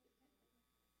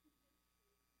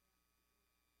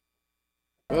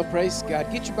Well, praise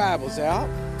God. Get your Bibles out.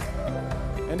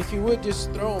 And if you would,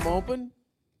 just throw them open.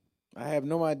 I have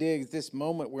no idea at this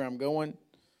moment where I'm going.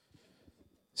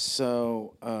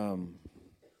 So,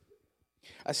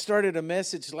 I started a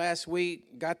message last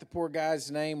week, got the poor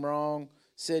guy's name wrong,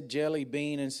 said jelly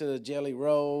bean instead of jelly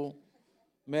roll,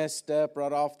 messed up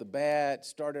right off the bat,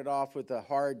 started off with a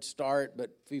hard start, but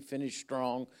we finished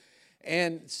strong.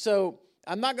 And so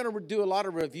I'm not going to do a lot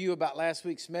of review about last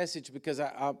week's message because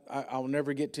I'll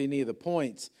never get to any of the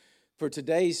points for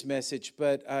today's message,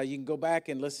 but you can go back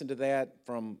and listen to that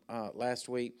from last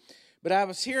week. But I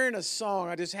was hearing a song.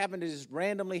 I just happened to just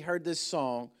randomly heard this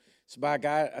song. It's by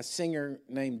a singer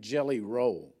named Jelly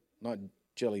Roll, not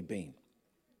Jelly Bean.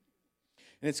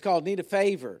 And it's called Need a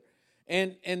Favor.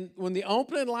 And when the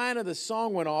opening line of the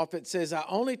song went off, it says, I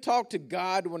only talk to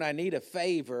God when I need a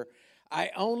favor. I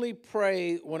only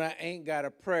pray when I ain't got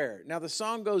a prayer. Now, the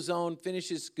song goes on,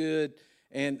 finishes good,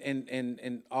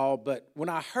 and all. But when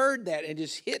I heard that, it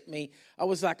just hit me. I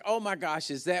was like, oh, my gosh,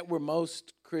 is that where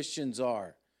most Christians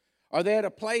are? Are they at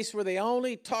a place where they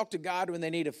only talk to God when they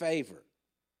need a favor?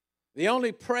 They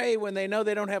only pray when they know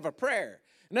they don't have a prayer.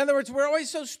 In other words, we're always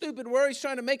so stupid. We're always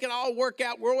trying to make it all work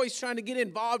out. We're always trying to get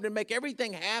involved and make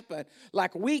everything happen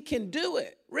like we can do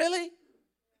it. Really?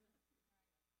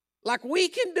 Like we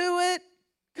can do it?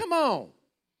 Come on.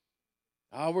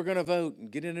 Oh, we're going to vote and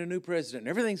get in a new president.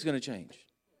 Everything's going to change.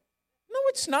 No,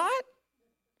 it's not.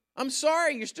 I'm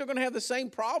sorry. You're still going to have the same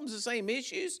problems, the same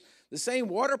issues, the same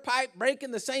water pipe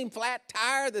breaking, the same flat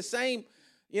tire, the same,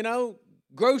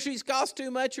 groceries cost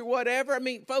too much or whatever. I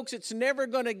mean, folks, it's never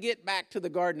going to get back to the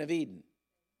Garden of Eden.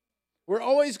 We're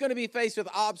always going to be faced with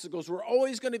obstacles. We're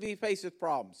always going to be faced with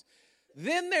problems.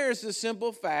 Then there's the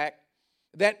simple fact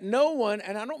that no one,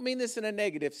 and I don't mean this in a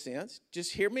negative sense,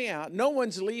 just hear me out, no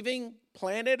one's leaving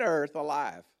planet Earth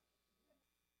alive.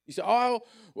 You say, oh,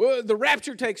 well, the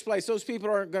rapture takes place. Those people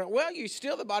aren't going to, well, you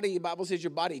still, the Bible says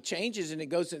your body changes and it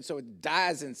goes in, so it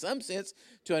dies in some sense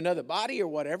to another body or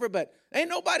whatever, but ain't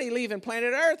nobody leaving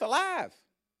planet Earth alive.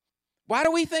 Why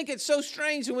do we think it's so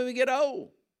strange when we get old?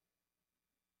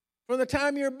 From the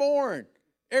time you're born,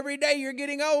 every day you're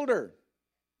getting older.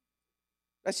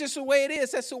 That's just the way it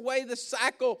is. That's the way the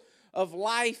cycle of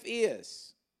life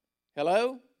is.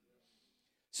 Hello?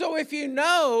 So if you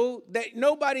know that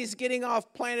nobody's getting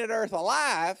off planet Earth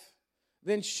alive,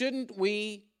 then shouldn't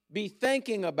we be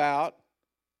thinking about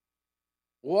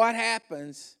what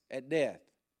happens at death?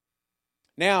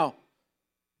 Now,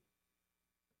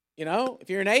 if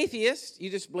you're an atheist,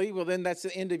 you just believe, well, then that's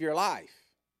the end of your life.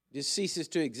 It just ceases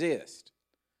to exist.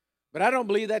 But I don't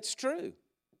believe that's true.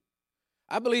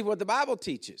 I believe what the Bible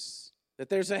teaches, that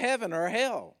there's a heaven or a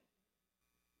hell.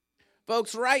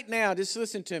 Folks, right now, just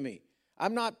listen to me.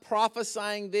 I'm not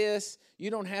prophesying this. You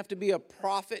don't have to be a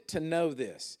prophet to know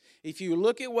this. If you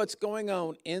look at what's going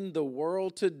on in the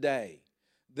world today,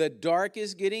 the dark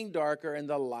is getting darker and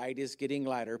the light is getting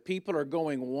lighter. People are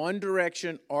going one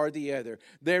direction or the other.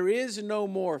 There is no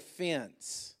more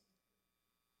fence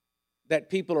that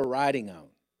people are riding on.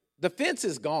 The fence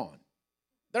is gone.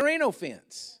 There ain't no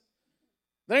fence.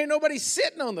 There ain't nobody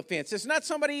sitting on the fence. It's not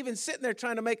somebody even sitting there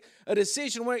trying to make a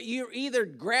decision where you're either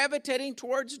gravitating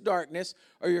towards darkness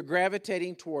or you're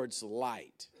gravitating towards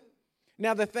light.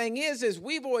 Now, the thing is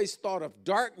we've always thought of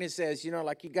darkness as,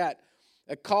 like you got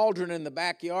a cauldron in the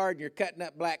backyard and you're cutting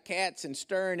up black cats and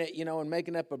stirring it, and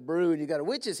making up a brew and you got a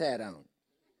witch's hat on.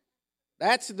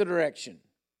 That's the direction.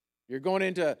 You're going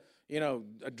into,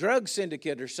 a drug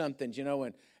syndicate or something,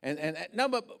 and no,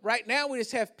 but right now we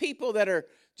just have people that are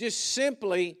just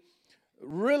simply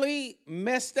really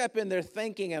messed up in their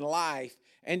thinking and life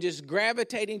and just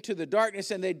gravitating to the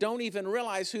darkness, and they don't even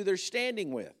realize who they're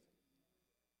standing with.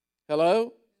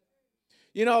 Hello?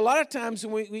 A lot of times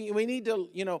we need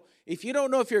to, if you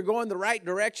don't know if you're going the right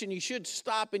direction, you should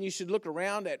stop and you should look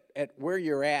around at where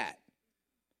you're at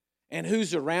and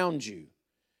who's around you.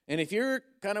 And if you're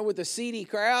kind of with a seedy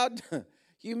crowd,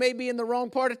 you may be in the wrong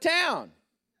part of town.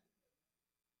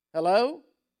 Hello?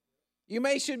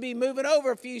 You should be moving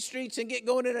over a few streets and get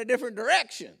going in a different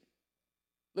direction.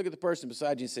 Look at the person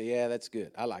beside you and say, yeah, that's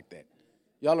good. I like that.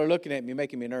 Y'all are looking at me,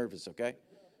 making me nervous, okay?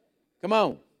 Come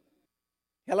on.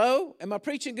 Hello? Am I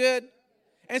preaching good?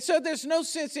 And so there's no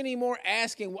sense anymore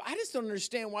asking, well, I just don't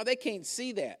understand why they can't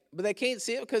see that. But they can't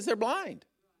see it because they're blind.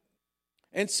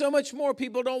 And so much more,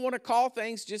 people don't want to call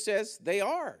things just as they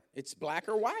are. It's black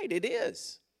or white. It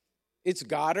is. It's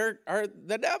God or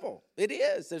the devil. It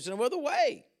is. There's no other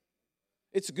way.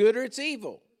 It's good or it's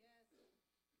evil.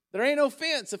 There ain't no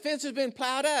fence. The fence has been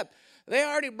plowed up. They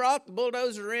already brought the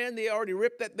bulldozer in. They already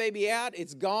ripped that baby out.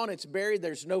 It's gone. It's buried.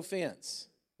 There's no fence.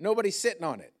 Nobody's sitting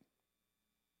on it.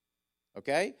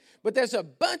 Okay? But there's a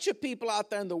bunch of people out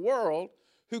there in the world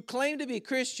who claim to be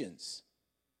Christians.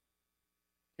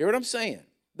 Hear what I'm saying?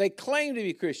 They claim to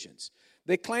be Christians.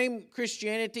 They claim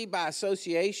Christianity by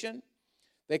association.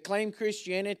 They claim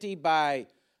Christianity by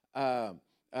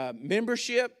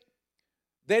membership.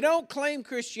 They don't claim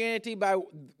Christianity by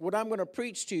what I'm going to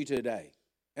preach to you today.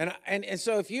 And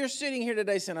so if you're sitting here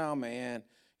today saying, oh, man,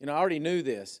 I already knew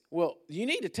this. Well, you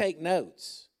need to take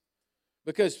notes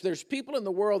because there's people in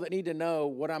the world that need to know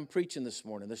what I'm preaching this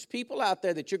morning. There's people out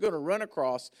there that you're going to run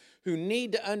across who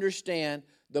need to understand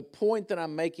the point that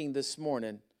I'm making this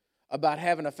morning about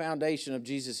having a foundation of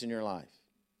Jesus in your life.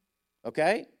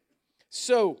 Okay?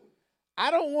 So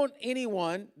I don't want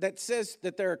anyone that says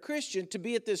that they're a Christian to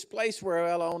be at this place where,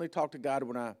 well, I only talk to God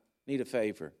when I need a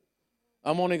favor.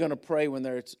 I'm only going to pray when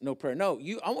there's no prayer. No,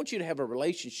 I want you to have a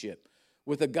relationship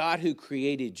with a God who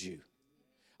created you.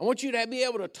 I want you to be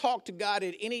able to talk to God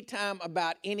at any time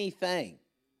about anything,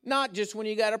 not just when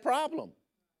you got a problem.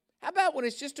 How about when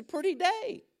it's just a pretty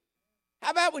day?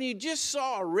 How about when you just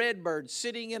saw a redbird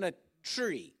sitting in a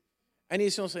tree and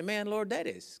he's going to say, man, Lord, that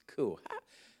is cool.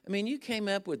 You came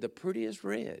up with the prettiest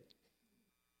red.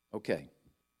 Okay.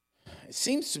 It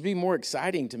seems to be more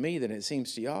exciting to me than it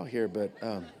seems to y'all here, but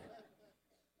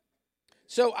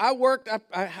so I worked,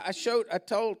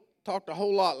 talked a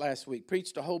whole lot last week,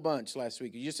 preached a whole bunch last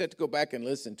week. You just have to go back and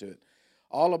listen to it.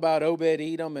 All about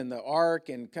Obed-Edom and the ark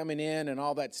and coming in and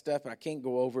all that stuff. I can't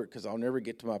go over it because I'll never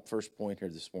get to my first point here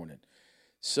this morning.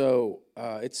 So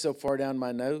it's so far down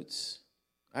my notes,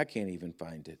 I can't even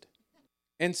find it.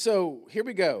 And so here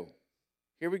we go.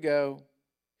 Here we go.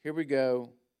 Here we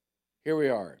go. Here we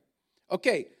are.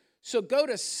 Okay, so go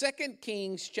to 2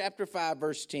 Kings chapter 5,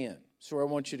 verse 10. That's where I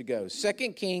want you to go. 2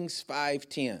 Kings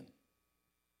 5:10.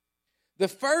 The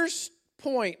first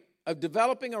point of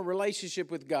developing a relationship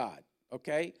with God,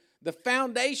 okay, the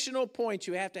foundational point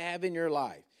you have to have in your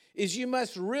life is you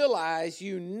must realize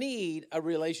you need a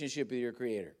relationship with your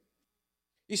Creator.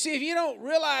 You see, if you don't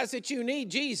realize that you need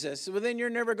Jesus, well, then you're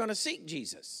never going to seek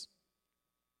Jesus.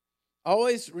 I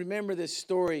always remember this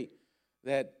story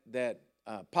that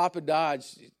Papa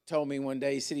Dodge told me one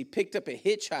day. He said he picked up a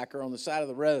hitchhiker on the side of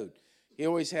the road. He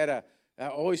always had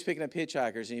always picking up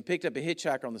hitchhikers, and he picked up a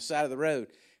hitchhiker on the side of the road,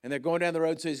 and they're going down the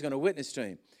road, so he's going to witness to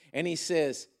him. And he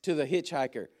says to the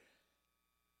hitchhiker,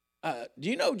 do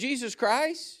you know Jesus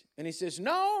Christ? And he says,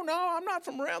 no, I'm not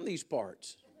from around these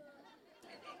parts.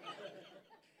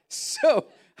 So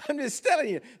I'm just telling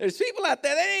you, there's people out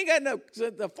there that ain't got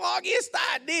the foggiest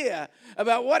idea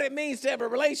about what it means to have a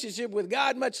relationship with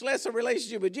God, much less a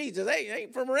relationship with Jesus. They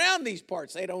ain't from around these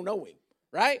parts. They don't know him,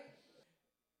 right?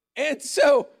 And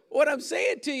so what I'm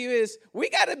saying to you is we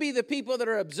got to be the people that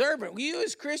are observant. You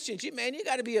as Christians, you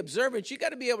got to be observant. You got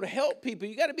to be able to help people.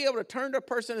 You got to be able to turn to a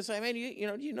person and say, man,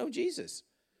 you know Jesus.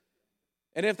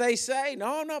 And if they say,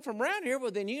 no, I'm not from around here,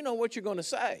 well, then you know what you're going to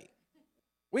say.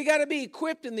 We got to be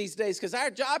equipped in these days because our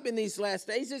job in these last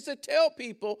days is to tell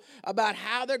people about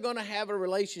how they're going to have a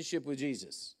relationship with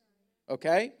Jesus.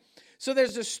 Okay? So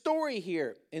there's a story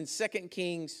here in 2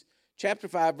 Kings chapter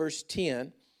 5, verse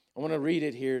 10. I want to read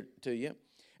it here to you.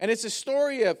 And it's a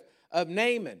story of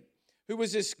Naaman, who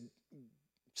was this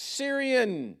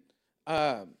Syrian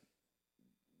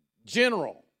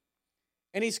general.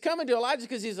 And he's coming to Elijah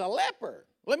because he's a leper.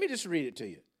 Let me just read it to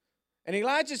you. And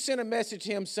Elijah sent a message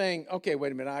to him saying, okay,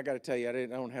 wait a minute, I got to tell you, I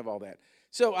don't have all that.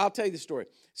 So I'll tell you the story.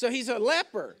 So he's a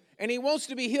leper, and he wants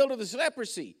to be healed of his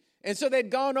leprosy. And so they'd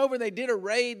gone over, and they did a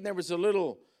raid, and there was a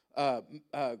little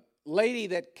lady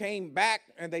that came back,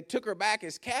 and they took her back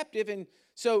as captive. And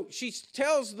so she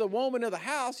tells the woman of the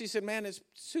house, she said, man, it's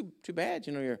too bad,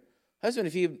 your husband,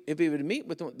 if he would meet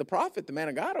with the prophet, the man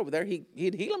of God over there,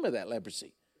 he'd heal him of that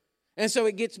leprosy. And so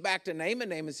it gets back to Naaman.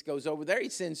 Naaman goes over there. He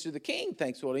sends to the king.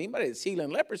 Thanks, well, anybody that's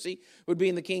healing leprosy would be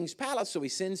in the king's palace. So he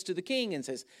sends to the king and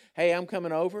says, hey, I'm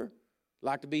coming over. I'd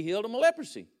like to be healed of my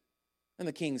leprosy. And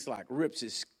the king's like, rips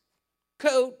his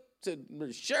coat,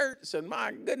 his shirt, said,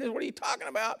 my goodness, what are you talking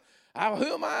about?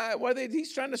 Who am I? Whether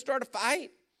he's trying to start a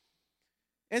fight.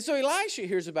 And so Elisha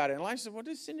hears about it. And Elisha said, well,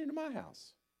 just send him to my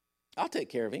house. I'll take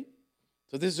care of him.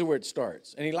 So this is where it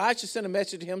starts. And Elisha sent a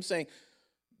message to him saying,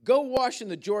 go wash in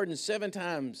the Jordan 7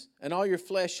 times, and all your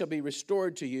flesh shall be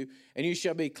restored to you, and you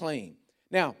shall be clean.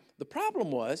 Now, the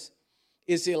problem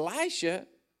is Elisha,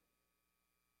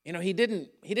 he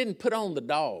didn't put on the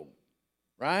dog,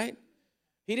 right?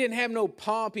 He didn't have no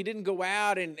pomp. He didn't go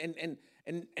out, and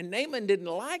Naaman didn't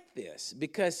like this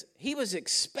because he was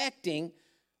expecting,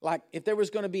 like, if there was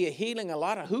going to be a healing, a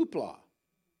lot of hoopla.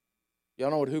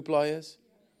 Y'all know what hoopla is?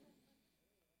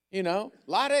 A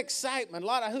lot of excitement, a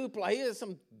lot of hoopla. Here's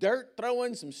some dirt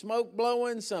throwing, some smoke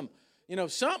blowing, some,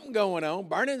 something going on,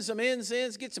 burning some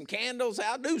incense, get some candles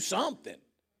out, do something.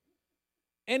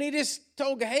 And he just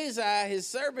told Gehazi, his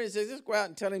servant, he says, just go out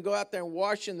and tell him, go out there and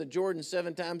wash in the Jordan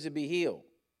 7 times and be healed.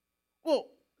 Well,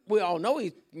 we all know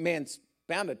man's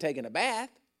bound to taking a bath.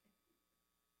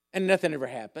 And nothing ever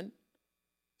happened.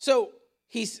 So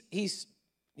he's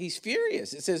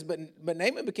furious. It says, but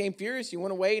Naaman became furious. He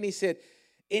went away and he said,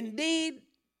 indeed,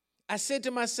 I said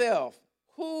to myself,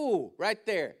 who? Right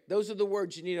there. Those are the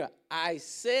words you need to. I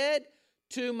said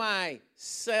to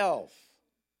myself,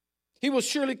 he will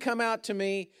surely come out to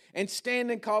me and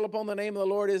stand and call upon the name of the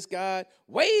Lord his God,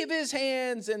 wave his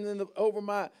hands and then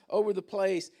over the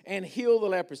place and heal the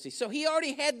leprosy. So he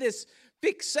already had this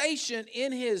fixation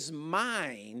in his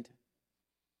mind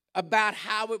about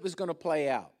how it was going to play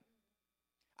out.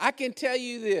 I can tell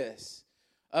you this,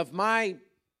 of my,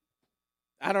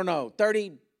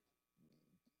 38,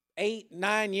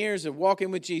 9 years of walking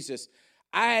with Jesus,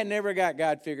 I had never got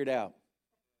God figured out.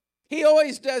 He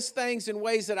always does things in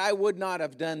ways that I would not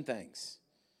have done things.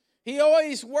 He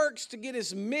always works to get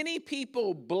as many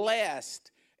people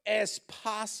blessed as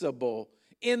possible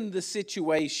in the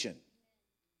situation.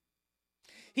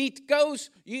 He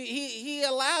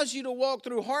allows you to walk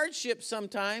through hardship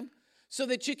sometime so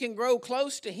that you can grow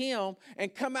close to him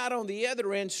and come out on the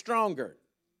other end stronger.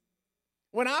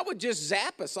 When I would just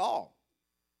zap us all,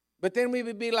 but then we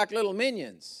would be like little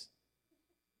minions.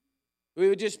 We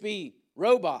would just be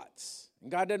robots. And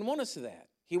God doesn't want us to that.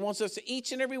 He wants us to,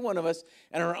 each and every one of us,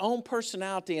 and our own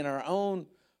personality and our own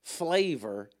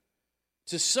flavor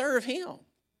to serve him.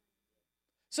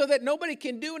 So that nobody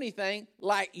can do anything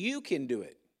like you can do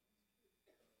it.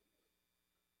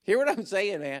 Hear what I'm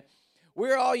saying, man?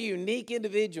 We're all unique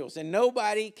individuals, and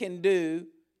nobody can do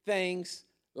things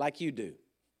like you do.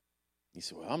 You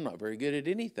say, well, I'm not very good at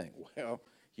anything. Well,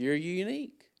 you're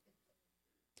unique.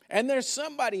 And there's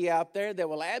somebody out there that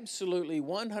will absolutely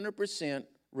 100%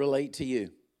 relate to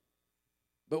you.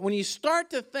 But when you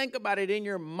start to think about it in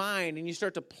your mind and you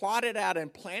start to plot it out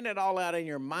and plan it all out in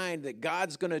your mind that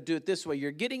God's going to do it this way,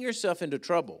 you're getting yourself into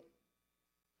trouble.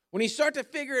 When you start to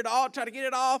figure it all, try to get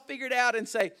it all figured out and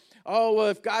say, oh, well,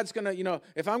 if God's going to,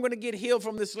 if I'm going to get healed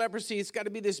from this leprosy, it's got to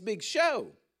be this big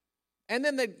show. And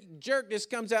then the jerk just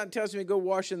comes out and tells me to go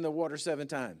wash in the water 7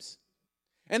 times.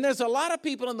 And there's a lot of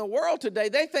people in the world today,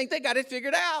 they think they got it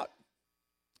figured out.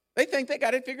 They think they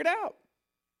got it figured out.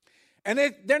 And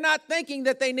they're not thinking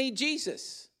that they need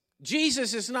Jesus.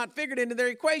 Jesus is not figured into their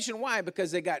equation. Why?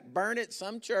 Because they got burned at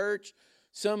some church,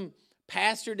 some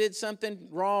pastor did something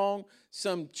wrong,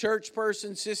 some church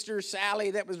person, Sister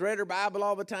Sally that was read her Bible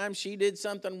all the time, she did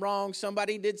something wrong,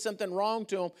 somebody did something wrong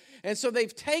to them. And so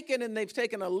they've taken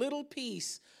a little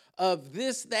piece of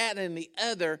this, that, and the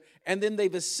other, and then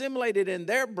they've assimilated in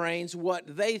their brains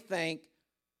what they think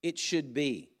it should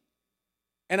be.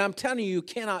 And I'm telling you, you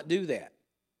cannot do that.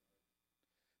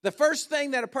 The first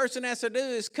thing that a person has to do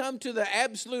is come to the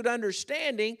absolute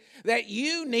understanding that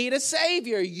you need a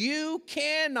Savior. You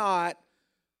cannot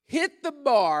hit the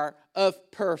bar of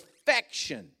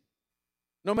perfection,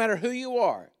 no matter who you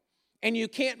are. And you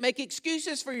can't make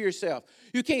excuses for yourself.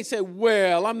 You can't say,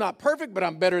 well, I'm not perfect, but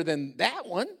I'm better than that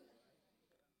one.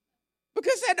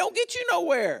 Because that don't get you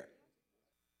nowhere.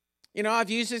 I've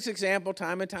used this example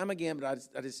time and time again, but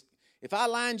I just if I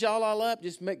lined y'all all up,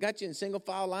 got you in single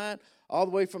file line, all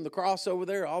the way from the cross over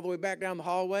there, all the way back down the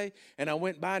hallway, and I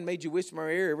went by and made you whisper in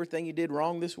my ear everything you did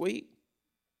wrong this week.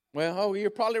 Well, you're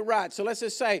probably right. So let's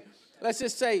just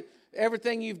say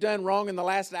everything you've done wrong in the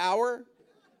last hour.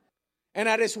 And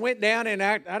I just went down and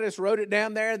I just wrote it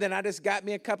down there. Then I just got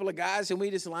me a couple of guys and we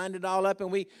just lined it all up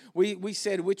and we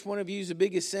said, which one of you is the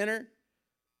biggest sinner?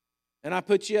 And I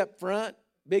put you up front,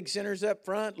 big sinners up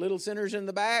front, little sinners in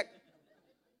the back.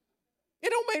 It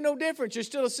don't make no difference. You're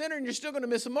still a sinner and you're still going to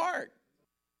miss a mark.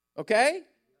 Okay?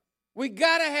 We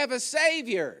got to have a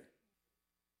Savior.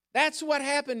 That's what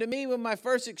happened to me when my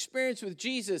first experience with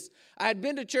Jesus. I had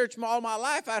been to church all my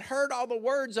life. I'd heard all the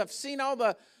words. I've seen all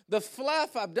the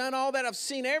fluff. I've done all that. I've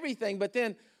seen everything. But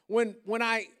then when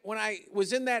I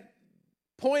was in that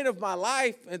point of my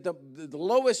life, at the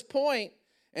lowest point,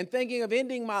 and thinking of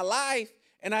ending my life,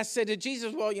 and I said to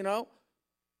Jesus, well,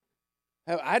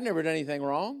 I'd never done anything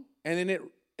wrong. And then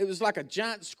it was like a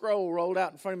giant scroll rolled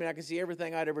out in front of me. I could see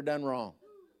everything I'd ever done wrong.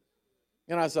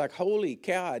 And I was like, holy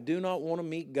cow, I do not want to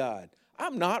meet God.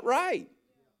 I'm not right.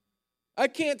 I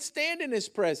can't stand in his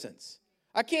presence.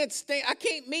 I can't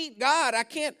meet God. I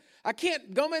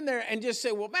can't go in there and just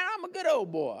say, well, man, I'm a good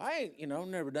old boy. I ain't,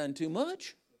 never done too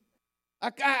much.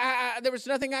 There was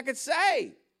nothing I could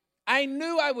say. I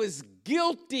knew I was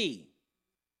guilty.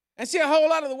 And see, a whole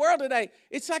lot of the world today,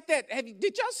 it's like that.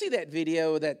 Did y'all see that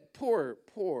video of that poor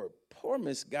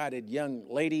misguided young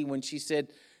lady when she said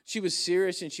she was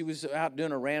serious and she was out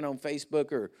doing a rant on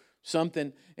Facebook or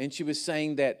something, and she was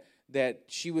saying that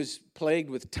she was plagued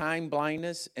with time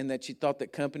blindness and that she thought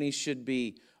that companies should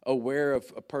be aware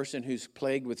of a person who's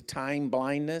plagued with time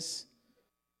blindness?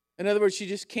 In other words, she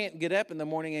just can't get up in the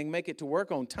morning and make it to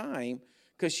work on time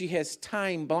because she has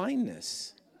time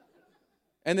blindness.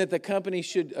 And that the company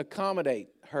should accommodate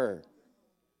her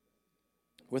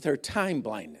with her time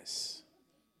blindness.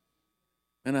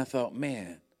 And I thought,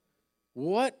 man,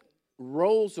 what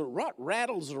rattles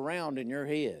around in your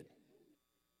head?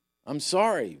 I'm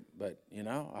sorry, but,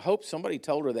 I hope somebody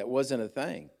told her that wasn't a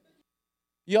thing.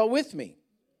 Y'all with me?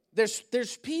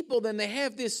 There's people, then they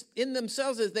have this in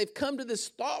themselves as they've come to this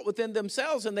thought within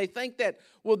themselves, and they think that,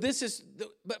 well,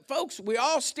 but folks, we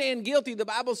all stand guilty. The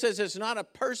Bible says there's not a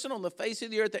person on the face of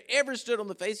the earth that ever stood on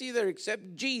the face of the earth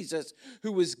except Jesus,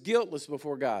 who was guiltless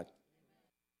before God.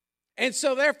 And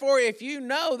so therefore, if you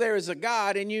know there is a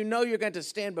God and you know you're going to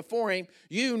stand before him,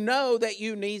 you know that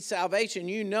you need salvation.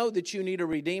 You know that you need a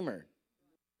Redeemer.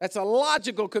 That's a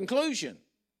logical conclusion.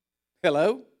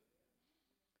 Hello?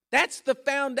 That's the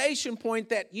foundation point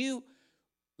that you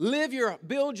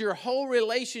build your whole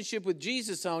relationship with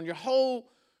Jesus on. Your whole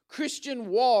Christian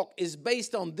walk is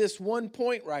based on this one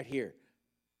point right here.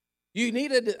 You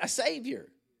needed a Savior.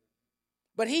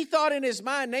 But he thought in his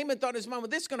mind, Naaman thought in his mind, well,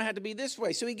 this is going to have to be this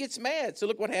way. So he gets mad. So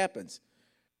look what happens.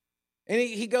 And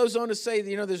he goes on to say,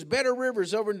 there's better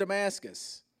rivers over in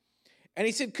Damascus. And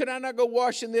he said, could I not go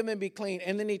wash in them and be clean?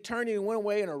 And then he turned and went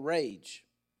away in a rage.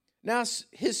 Now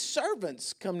his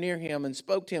servants come near him and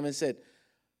spoke to him and said,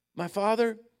 my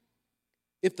father,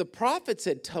 if the prophets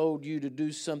had told you to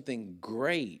do something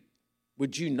great,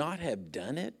 would you not have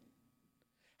done it?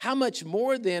 How much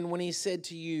more then when he said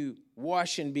to you,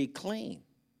 wash and be clean?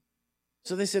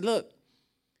 So they said, look,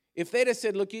 if they'd have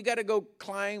said, look, you got to go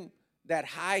climb that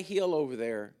high hill over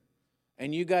there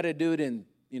and you got to do it in,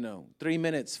 3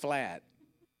 minutes flat,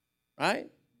 right?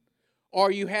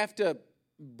 Or you have to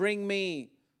bring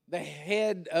me the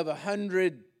head of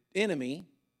 100 enemy,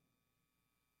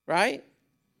 right?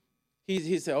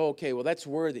 He said, oh, okay, well, that's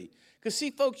worthy. Because see,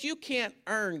 folks, you can't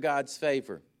earn God's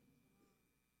favor.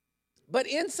 But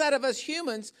inside of us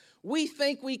humans, we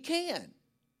think we can.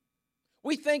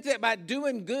 We think that by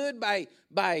doing good,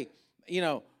 by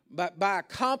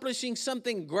accomplishing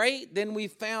something great, then we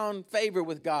found favor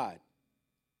with God.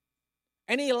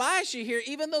 And Elisha here,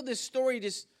 even though this story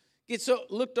just gets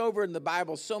looked over in the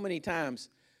Bible so many times,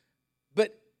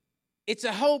 but it's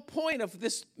a whole point of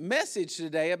this message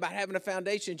today about having a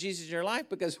foundation of Jesus in your life,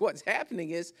 because what's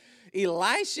happening is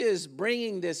Elisha is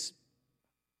bringing this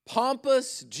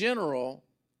pompous general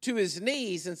to his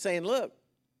knees and saying, look,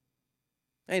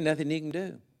 ain't nothing you can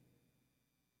do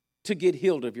to get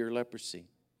healed of your leprosy.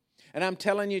 And I'm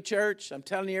telling you, church, I'm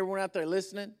telling you, everyone out there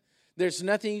listening, there's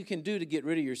nothing you can do to get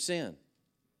rid of your sin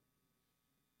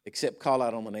except call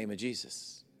out on the name of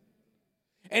Jesus.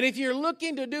 And if you're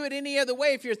looking to do it any other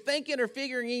way, if you're thinking or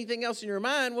figuring anything else in your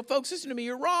mind, well, folks, listen to me,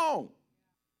 you're wrong.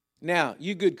 Now,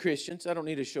 you good Christians, I don't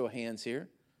need a show of hands here.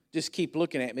 Just keep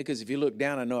looking at me, because if you look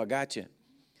down, I know I got you.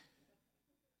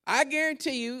 I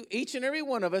guarantee you, each and every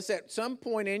one of us, at some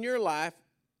point in your life,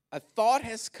 a thought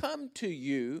has come to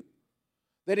you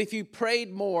that if you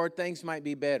prayed more, things might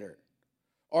be better.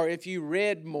 Or if you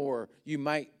read more,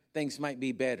 things might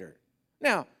be better.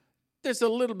 Now, there's a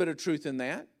little bit of truth in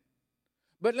that.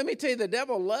 But let me tell you, the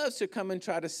devil loves to come and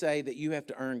try to say that you have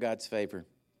to earn God's favor.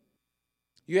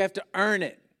 You have to earn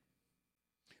it.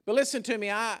 But listen to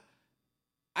me, I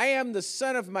am the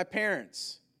son of my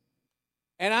parents,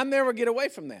 and I'll never get away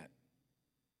from that.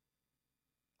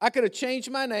 I could have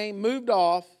changed my name, moved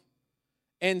off,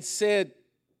 and said,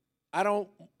 I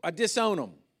disown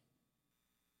them.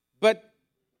 But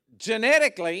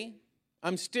genetically,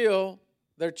 I'm still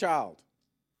their child.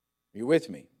 You with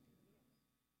me?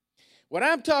 What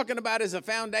I'm talking about is a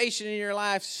foundation in your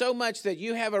life so much that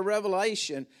you have a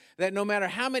revelation that no matter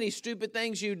how many stupid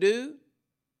things you do,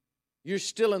 you're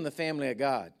still in the family of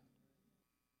God.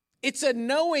 It's a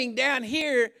knowing down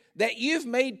here that you've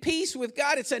made peace with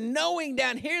God. It's a knowing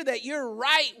down here that you're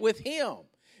right with Him.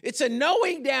 It's a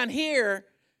knowing down here,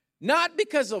 not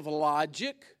because of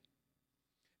logic,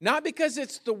 not because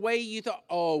it's the way you thought,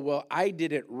 oh, well, I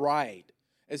did it right.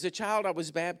 As a child, I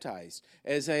was baptized.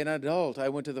 As an adult, I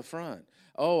went to the front.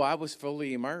 Oh, I was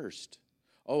fully immersed.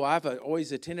 Oh, I've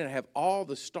always attended. I have all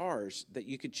the stars that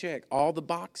you could check. All the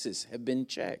boxes have been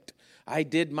checked. I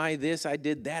did my this, I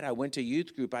did that. I went to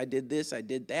youth group. I did this, I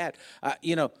did that.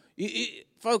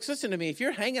 Folks, listen to me. If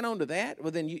you're hanging on to that,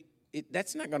 well, then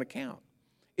that's not going to count.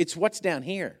 It's what's down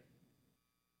here.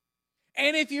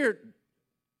 And if you're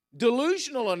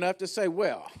delusional enough to say,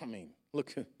 well, I mean,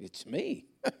 look, it's me.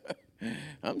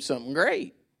 I'm something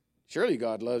great. Surely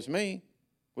God loves me.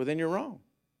 Well, then you're wrong.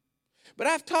 But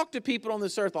I've talked to people on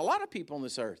this earth, a lot of people on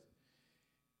this earth.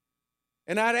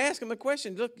 And I'd ask them the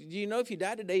question, look, do you know if you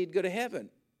died today, you'd go to heaven?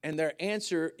 And their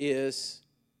answer is,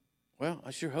 well,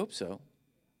 I sure hope so.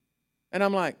 And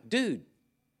I'm like, dude,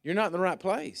 you're not in the right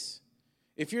place.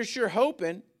 If you're sure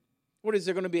hoping, what is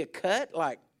there going to be a cut?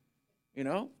 Like, you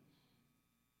know,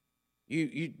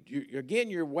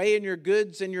 you're weighing your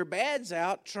goods and your bads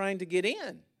out trying to get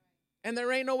in. And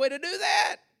there ain't no way to do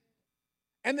that.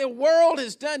 And the world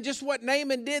has done just what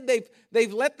Naaman did.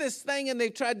 They've let this thing and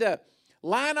they've tried to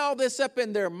line all this up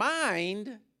in their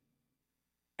mind.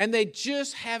 And they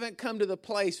just haven't come to the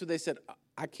place where they said,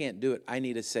 I can't do it. I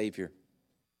need a Savior.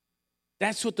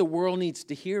 That's what the world needs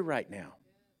to hear right now.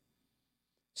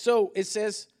 So it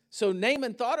says, so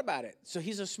Naaman thought about it. So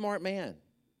he's a smart man.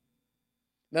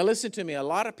 Now listen to me, a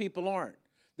lot of people aren't.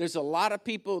 There's a lot of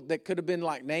people that could have been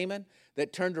like Naaman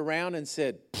that turned around and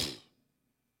said,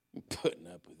 I'm putting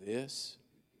up with this.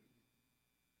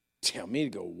 Tell me to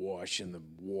go wash in the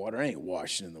water. I ain't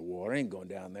washing in the water. I ain't going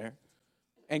down there.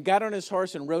 And got on his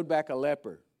horse and rode back a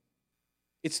leper.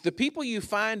 It's the people you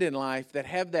find in life that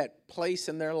have that place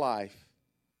in their life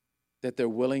that they're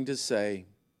willing to say,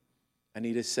 I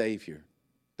need a Savior.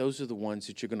 Those are the ones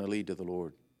that you're going to lead to the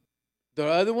Lord. The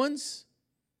other ones,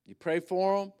 you pray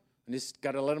for them and just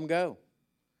got to let them go.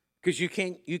 Because you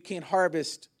can't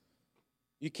harvest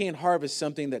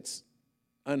something that's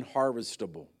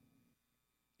unharvestable.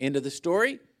 End of the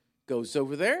story, goes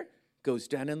over there, goes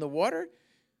down in the water.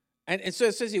 And so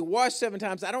it says he washed 7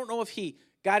 times. I don't know if he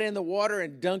got in the water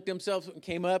and dunked himself and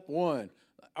came up, one,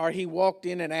 or he walked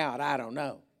in and out. I don't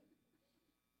know.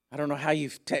 I don't know how you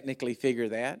technically figure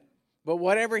that. But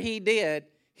whatever he did,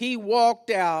 he walked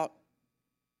out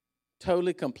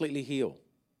totally, completely healed.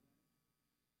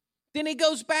 Then he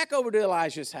goes back over to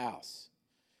Elijah's house.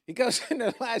 He goes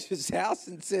into Elijah's house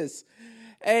and says,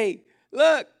 hey,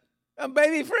 look, I'm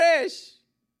baby fresh.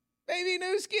 Baby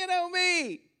new skin on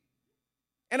me.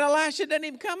 And Elisha doesn't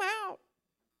even come out.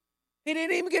 He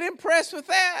didn't even get impressed with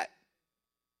that.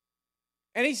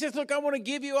 And he says, look, I want to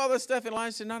give you all this stuff. And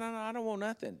Elisha said, no, I don't want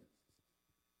nothing.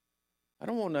 I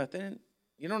don't want nothing.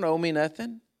 You don't owe me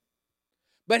nothing.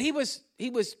 But he was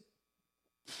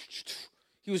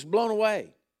blown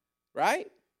away, right?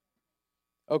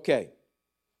 Okay.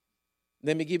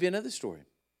 Let me give you another story.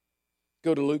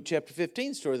 Go to Luke chapter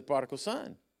 15, story of the prodigal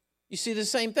son. You see the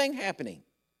same thing happening.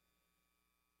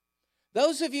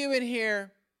 Those of you in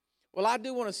here, well, I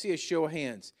do want to see a show of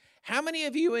hands. How many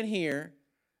of you in here,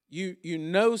 you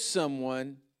know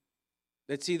someone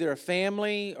that's either a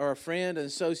family or a friend, an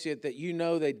associate that you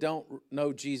know they don't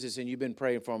know Jesus and you've been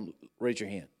praying for them? Raise your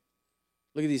hand.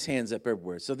 Look at these hands up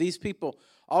everywhere. So these people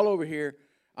all over here,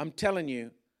 I'm telling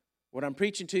you, what I'm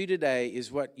preaching to you today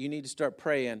is what you need to start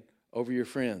praying over your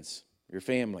friends, your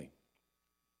family.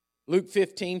 Luke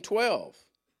 15:12.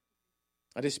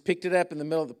 I just picked it up in the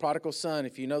middle of the prodigal son.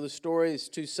 If you know the story, it's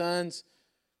 2 sons.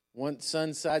 One son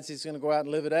decides he's going to go out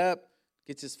and live it up,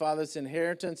 gets his father's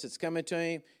inheritance. It's coming to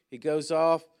him. He goes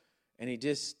off, and he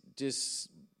just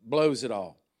blows it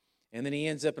all. And then he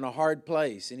ends up in a hard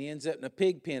place, and he ends up in a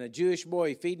pig pen, a Jewish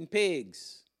boy feeding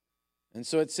pigs. And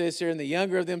so it says here, and the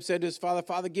younger of them said to his father,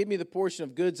 Father, give me the portion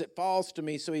of goods that falls to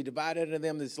me. So he divided unto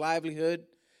them this livelihood.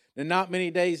 And not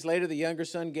many days later, the younger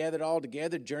son gathered all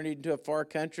together, journeyed into a far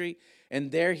country,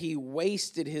 and there he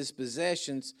wasted his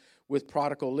possessions with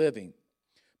prodigal living.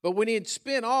 But when he had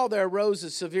spent all, there arose a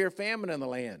severe famine in the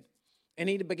land, and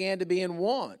he began to be in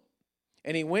want.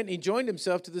 And he went and he joined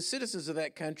himself to the citizens of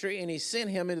that country, and he sent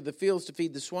him into the fields to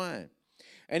feed the swine.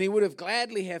 And he would have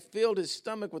gladly have filled his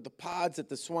stomach with the pods that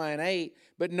the swine ate,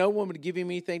 but no one would give him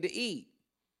anything to eat.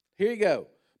 Here you go.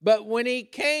 But when he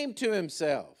came to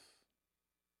himself,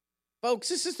 folks,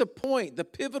 this is the point, the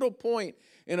pivotal point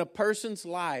in a person's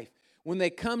life when they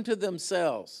come to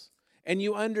themselves and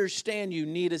you understand you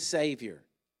need a Savior.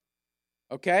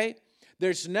 Okay?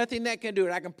 There's nothing that can do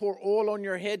it. I can pour oil on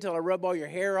your head till I rub all your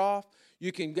hair off.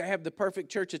 You can have the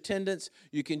perfect church attendance.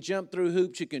 You can jump through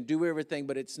hoops. You can do everything.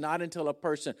 But it's not until a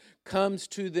person comes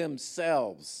to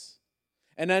themselves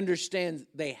and understands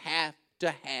they have to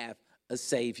have a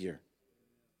Savior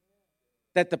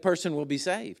that the person will be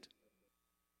saved.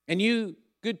 And you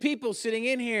good people sitting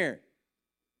in here,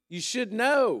 you should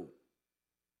know.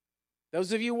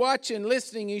 Those of you watching,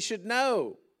 listening, you should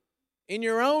know in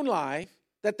your own life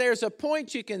that there's a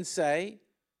point you can say,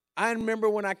 I remember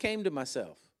when I came to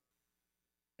myself.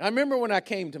 I remember when I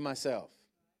came to myself.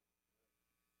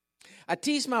 I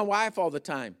tease my wife all the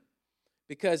time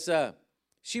because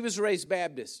she was raised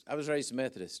Baptist. I was raised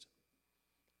Methodist.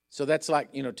 So that's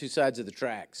like, two sides of the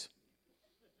tracks.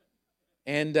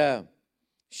 And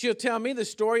she'll tell me the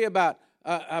story about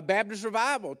a Baptist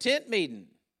revival, tent meeting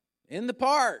in the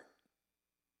park.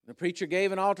 The preacher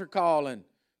gave an altar call, and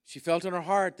she felt in her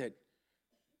heart that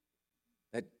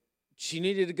she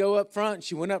needed to go up front.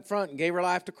 She went up front and gave her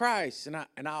life to Christ. And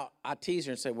I tease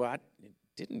her and say, well, it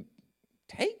didn't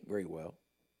take very well.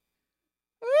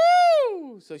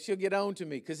 Woo! So she'll get on to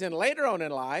me. Because then later on in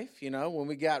life, when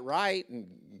we got right and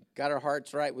got our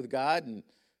hearts right with God, and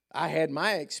I had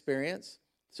my experience,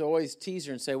 so I always tease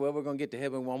her and say, well, we're going to get to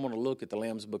heaven. Well, I'm going to look at the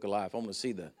Lamb's Book of Life. I want to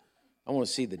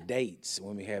see the dates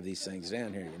when we have these things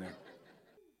down here,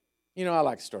 I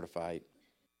like to start a fight.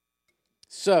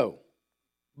 So,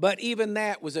 but even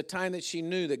that was a time that she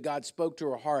knew that God spoke to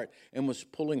her heart and was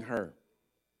pulling her.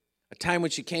 A time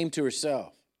when she came to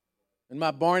herself. In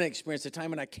my barn experience, a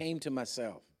time when I came to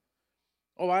myself.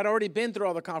 Oh, I'd already been through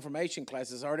all the confirmation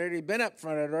classes. I'd already been up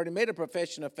front. I'd already made a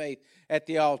profession of faith at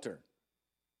the altar.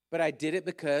 But I did it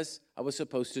because I was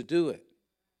supposed to do it.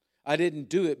 I didn't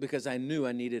do it because I knew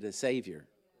I needed a Savior.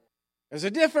 There's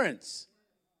a difference.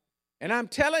 And I'm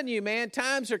telling you, man,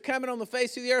 times are coming on the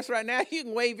face of the earth right now. You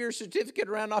can wave your certificate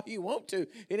around all you want to.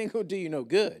 It ain't going to do you no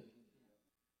good.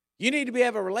 You need to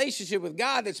have a relationship with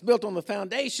God that's built on the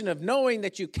foundation of knowing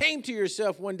that you came to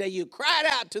yourself one day. You cried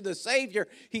out to the Savior.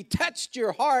 He touched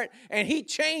your heart, and He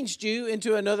changed you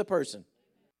into another person.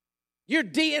 Your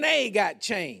DNA got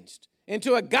changed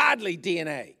into a godly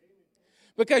DNA.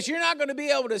 Because you're not going to be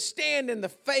able to stand in the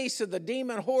face of the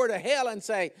demon horde of hell and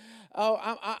say, oh,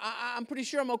 I'm pretty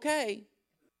sure I'm okay.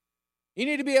 You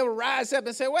need to be able to rise up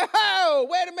and say, whoa,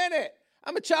 wait a minute.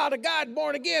 I'm a child of God,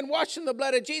 born again, washed in the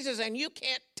blood of Jesus, and you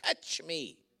can't touch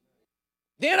me.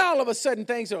 Then all of a sudden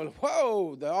things are,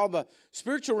 whoa, all the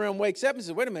spiritual realm wakes up and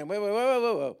says, wait a minute,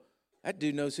 whoa. That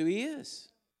dude knows who he is.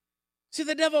 See,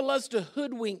 the devil loves to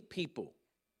hoodwink people.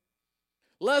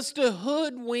 Loves to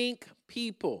hoodwink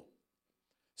people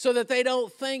so that they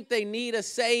don't think they need a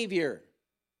Savior.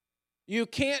 You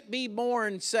can't be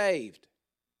born saved.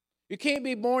 You can't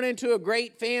be born into a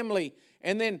great family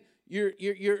and then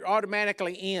you're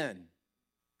automatically in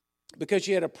because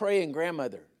you had a praying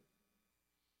grandmother.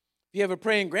 If you have a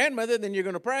praying grandmother, then you're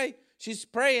going to pray. She's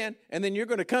praying, and then you're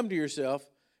going to come to yourself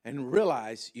and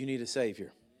realize you need a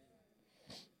Savior.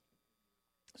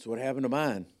 That's what happened to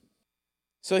mine.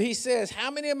 So he says, how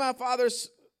many of my fathers...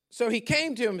 So he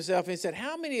came to himself and said,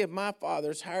 how many of my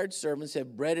father's hired servants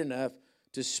have bread enough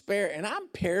to spare? And I'm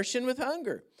perishing with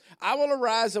hunger. I will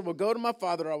arise, I will go to my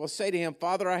father. I will say to him,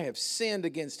 Father, I have sinned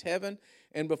against heaven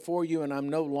and before you, and I'm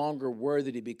no longer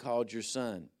worthy to be called your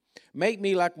son. Make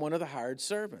me like one of the hired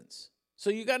servants. So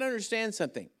you got to understand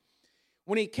something.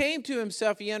 When he came to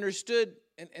himself, he understood,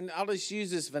 and I'll just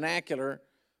use this vernacular,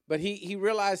 but he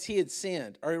realized he had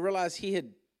sinned, or he realized he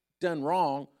had done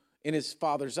wrong in his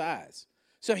father's eyes.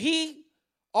 So he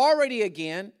already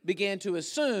again began to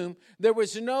assume there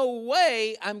was no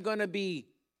way I'm going to be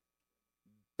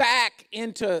back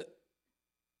into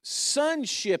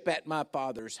sonship at my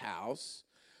father's house.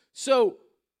 So,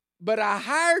 but a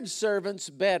hired servant's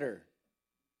better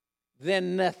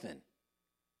than nothing.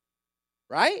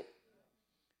 Right?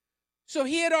 So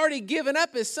he had already given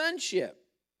up his sonship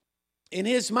in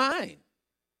his mind.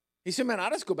 He said, man,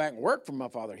 I'll just go back and work for my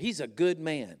father. He's a good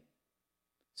man.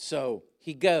 So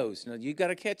he goes. Now, you got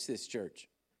to catch this, church.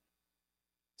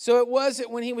 So it was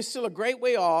that when he was still a great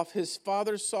way off, his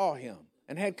father saw him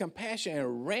and had compassion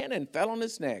and ran and fell on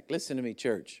his neck. Listen to me,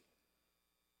 church.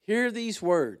 Hear these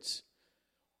words.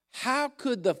 How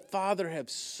could the father have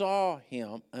saw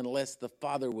him unless the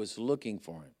father was looking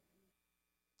for him?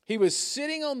 He was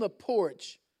sitting on the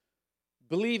porch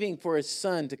believing for his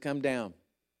son to come down.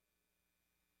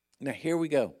 Now, here we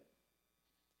go.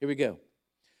 Here we go.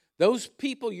 Those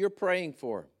people you're praying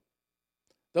for,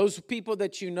 those people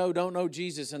that you know don't know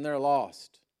Jesus and they're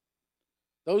lost,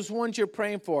 those ones you're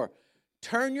praying for,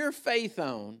 turn your faith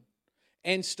on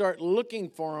and start looking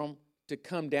for them to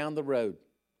come down the road.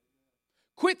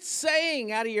 Quit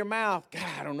saying out of your mouth, God,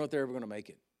 I don't know if they're ever going to make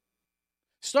it.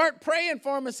 Start praying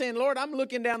for them and saying, Lord, I'm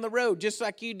looking down the road, just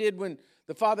like you did when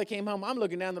the father came home. I'm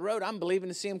looking down the road. I'm believing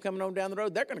to see him coming on down the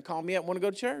road. They're going to call me up and want to go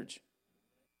to church.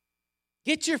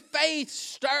 Get your faith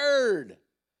stirred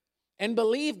and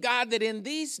believe, God, that in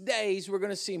these days we're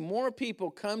going to see more people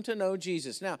come to know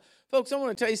Jesus. Now, folks, I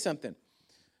want to tell you something.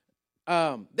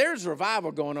 There's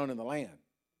revival going on in the land.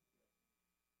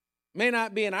 May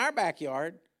not be in our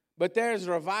backyard, but there's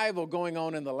revival going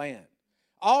on in the land.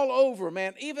 all over,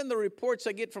 man. Even the reports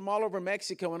I get from all over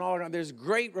Mexico and all around, there's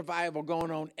great revival going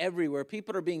on everywhere.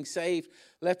 People are being saved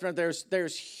left and right.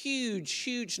 There's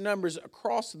huge numbers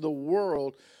across the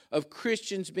world of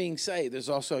Christians being saved. There's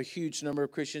also a huge number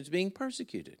of Christians being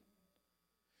persecuted.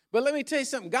 But let me tell you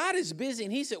something. God is busy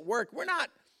and he's at work.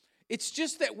 It's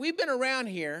just that we've been around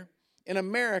here in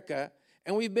America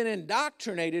and we've been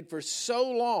indoctrinated for so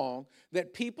long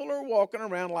that people are walking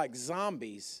around like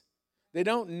zombies. They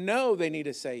don't know they need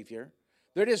a Savior.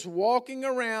 They're just walking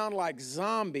around like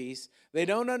zombies. They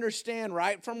don't understand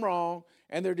right from wrong,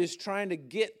 and they're just trying to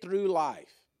get through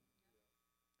life.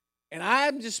 And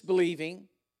I'm just believing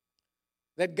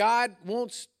that God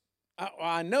wants,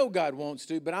 I know God wants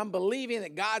to, but I'm believing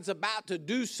that God's about to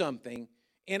do something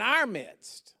in our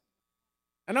midst.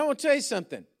 And I want to tell you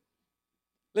something.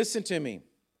 Listen to me.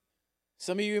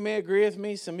 Some of you may agree with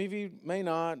me, some of you may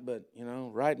not, but,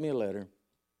 write me a letter.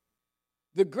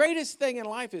 The greatest thing in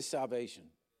life is salvation.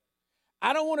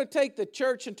 I don't want to take the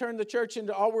church and turn the church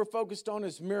into all we're focused on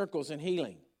is miracles and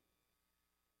healing.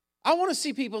 I want to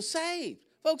see people saved.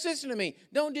 Folks, listen to me.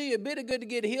 Don't do you a bit of good to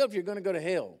get healed if you're going to go to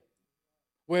hell.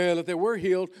 Well, if they were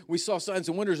healed, we saw signs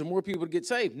and wonders and more people would get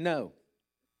saved. No,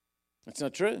 that's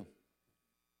not true. You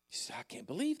say, I can't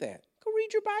believe that. Go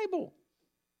read your Bible.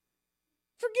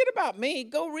 Forget about me.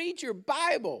 Go read your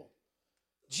Bible.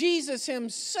 Jesus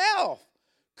himself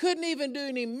couldn't even do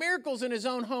any miracles in his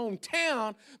own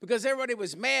hometown because everybody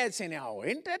was mad saying, oh,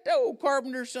 ain't that the old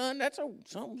carpenter's son? That's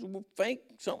something's fake.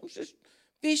 Something's just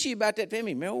fishy about that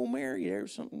family. Old Mary,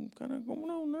 there's something kind of going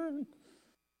on there.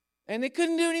 And they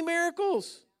couldn't do any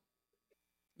miracles.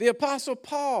 The Apostle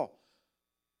Paul,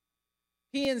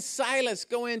 he and Silas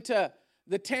go into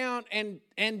the town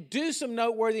and do some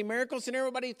noteworthy miracles, and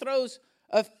everybody throws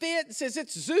a fit and says,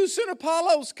 it's Zeus and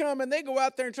Apollo's coming. They go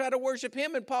out there and try to worship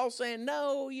him. And Paul's saying,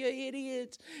 no, you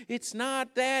idiots. It's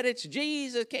not that. It's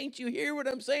Jesus. Can't you hear what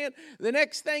I'm saying? The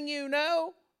next thing you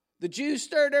know, the Jews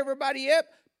stirred everybody up,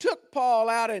 took Paul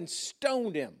out and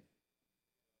stoned him.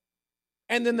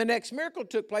 And then the next miracle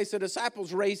took place. The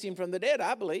disciples raised him from the dead,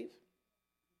 I believe.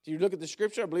 If you look at the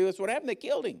scripture, I believe that's what happened. They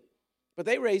killed him. But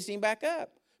they raised him back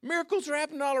up. Miracles are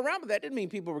happening all around, but that didn't mean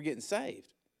people were getting saved.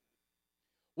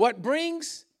 What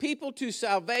brings people to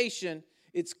salvation,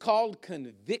 it's called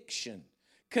conviction.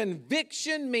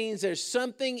 Conviction means there's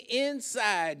something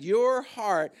inside your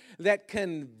heart that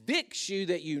convicts you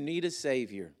that you need a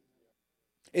Savior.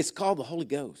 It's called the Holy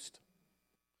Ghost.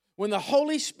 When the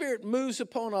Holy Spirit moves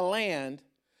upon a land,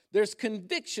 there's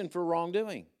conviction for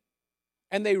wrongdoing.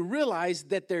 And they realize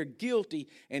that they're guilty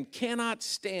and cannot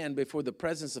stand before the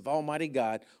presence of Almighty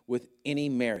God with any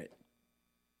merit.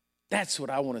 That's what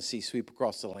I want to see sweep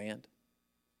across the land.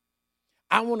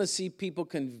 I want to see people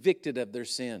convicted of their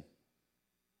sin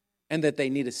and that they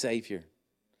need a Savior.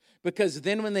 Because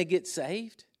then when they get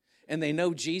saved and they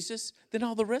know Jesus, then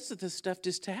all the rest of this stuff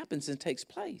just happens and takes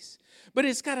place. But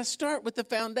it's got to start with the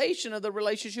foundation of the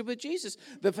relationship with Jesus.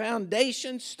 The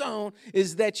foundation stone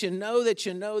is that you know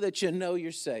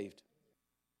you're saved.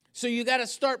 So you got to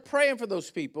start praying for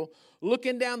those people,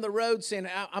 looking down the road saying,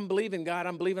 I'm believing God.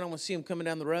 I'm believing I'm going to see them coming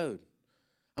down the road.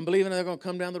 I'm believing they're going to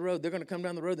come down the road. They're going to come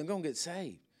down the road. They're going to get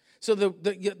saved. So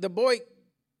the boy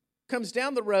comes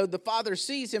down the road. The father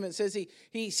sees him and says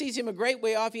he sees him a great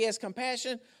way off. He has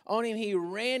compassion on him. He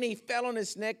ran, he fell on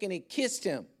his neck, and he kissed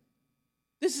him.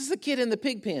 This is the kid in the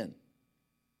pig pen.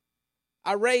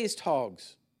 I raised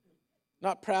hogs.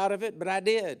 Not proud of it, but I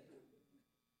did.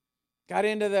 Got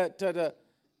into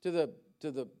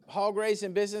the hog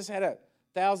raising business, had a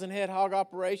 1,000-head hog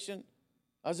operation.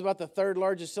 I was about the third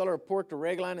largest seller of pork to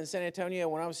Regline in San Antonio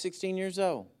when I was 16 years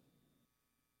old.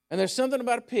 And there's something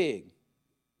about a pig.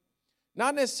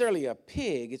 Not necessarily a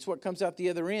pig, it's what comes out the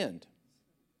other end.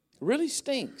 It really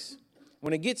stinks.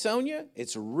 When it gets on you,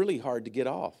 it's really hard to get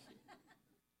off.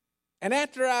 And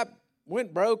after I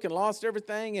went broke and lost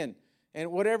everything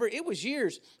and whatever, it was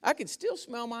years, I could still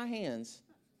smell my hands.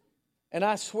 And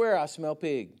I swear I smell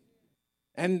pig.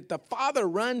 And the father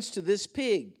runs to this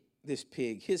pig,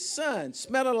 his son,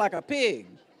 smelling like a pig.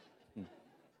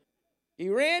 He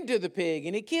ran to the pig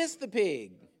and he kissed the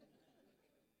pig.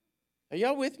 Are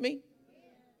y'all with me?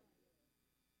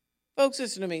 Folks,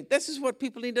 listen to me. This is what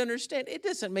people need to understand. It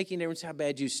doesn't make any difference how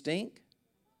bad you stink.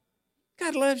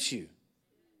 God loves you.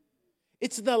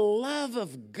 It's the love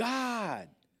of God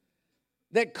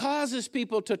that causes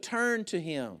people to turn to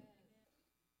Him.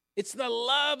 It's the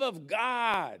love of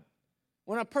God.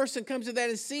 When a person comes to that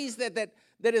and sees that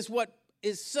is what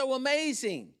is so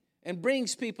amazing and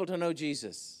brings people to know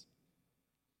Jesus.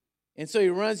 And so he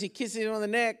runs, he kisses him on the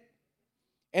neck.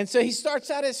 And so he starts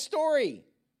out his story.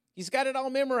 He's got it all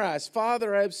memorized.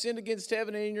 Father, I have sinned against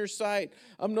heaven and in your sight.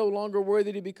 I'm no longer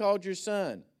worthy to be called your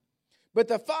son. But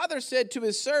the father said to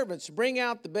his servants, bring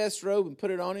out the best robe and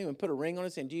put it on him and put a ring on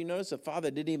his hand. Do you notice the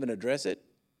father didn't even address it?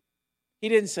 He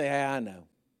didn't say, hey, I know.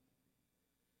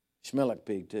 You smell like a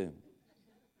pig too.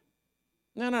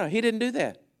 No, he didn't do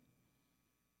that.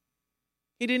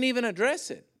 He didn't even address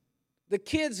it. The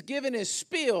kid's giving his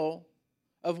spiel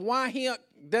of why he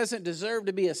doesn't deserve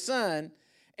to be a son.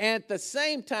 And at the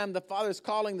same time, the father's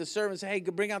calling the servants, hey,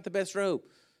 go bring out the best robe.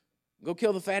 Go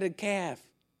kill the fatted calf.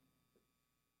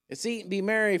 Let's eat and be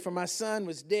merry, for my son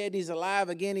was dead, he's alive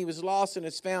again, he was lost and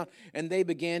is found. And they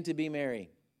began to be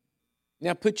merry.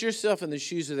 Now put yourself in the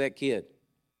shoes of that kid.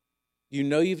 You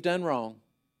know you've done wrong.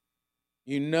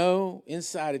 You know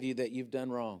inside of you that you've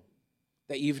done wrong,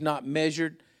 that you've not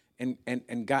measured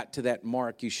and got to that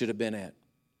mark you should have been at.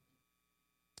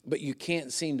 But you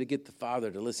can't seem to get the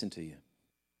Father to listen to you.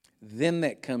 Then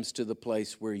that comes to the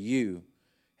place where you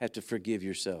have to forgive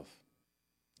yourself.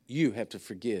 You have to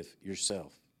forgive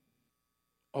yourself.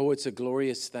 Oh, it's a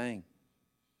glorious thing.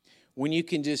 When you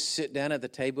can just sit down at the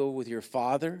table with your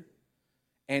Father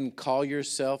and call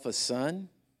yourself a son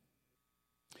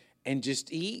and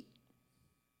just eat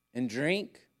and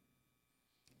drink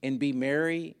and be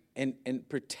merry and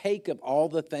partake of all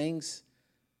the things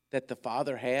that the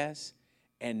Father has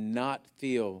and not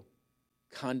feel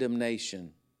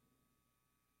condemnation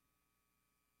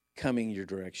coming your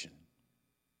direction.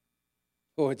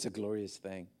 Oh, it's a glorious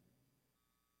thing.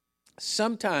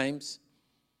 Sometimes,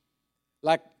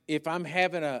 like if I'm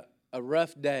having a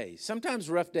rough day, sometimes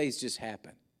rough days just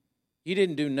happen. You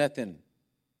didn't do nothing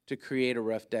to create a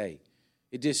rough day.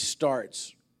 It just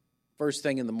starts first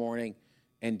thing in the morning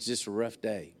and just a rough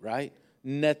day, right?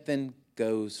 Nothing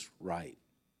goes right.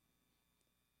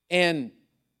 And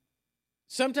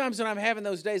sometimes when I'm having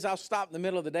those days, I'll stop in the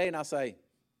middle of the day and I'll say,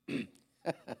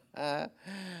 I'm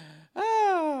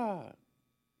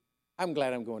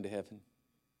glad I'm going to heaven.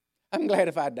 I'm glad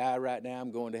if I die right now,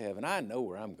 I'm going to heaven. I know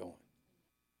where I'm going.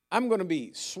 I'm going to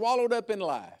be swallowed up in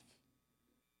life.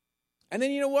 And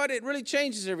then you know what? It really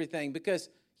changes everything because,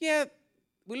 yeah,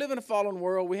 we live in a fallen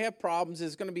world. We have problems.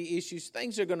 There's going to be issues.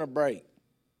 Things are going to break.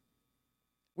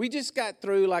 We just got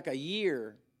through like a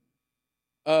year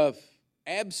of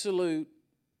absolute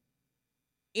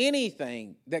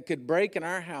anything that could break in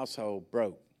our household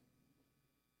broke.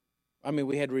 I mean,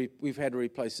 we've had to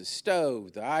replace the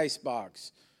stove, the ice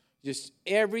box, just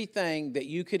everything that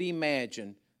you could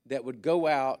imagine that would go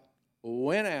out,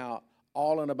 went out,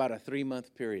 all in about a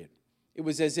 3-month period. It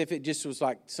was as if it just was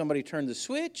like somebody turned the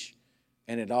switch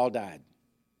and it all died.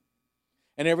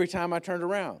 And every time I turned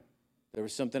around, there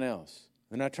was something else.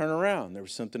 And I turned around, there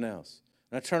was something else.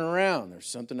 And I turned around, there was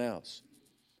something else.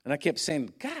 And I kept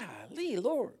saying, golly,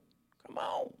 Lord, come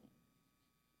on.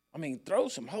 I mean, throw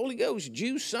some Holy Ghost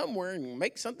juice somewhere and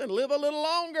make something live a little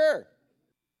longer.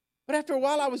 But after a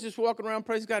while, I was just walking around,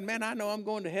 praise God. Man, I know I'm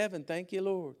going to heaven. Thank you,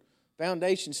 Lord.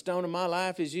 Foundation stone of my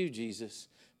life is you, Jesus.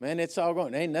 Man, it's all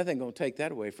going. Ain't nothing going to take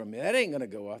that away from me. That ain't going to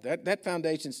go off. That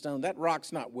foundation stone, that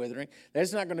rock's not withering.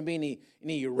 There's not going to be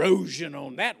any erosion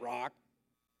on that rock.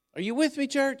 Are you with me,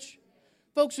 church?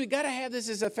 Folks, we got to have this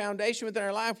as a foundation within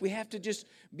our life. We have to just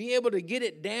be able to get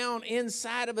it down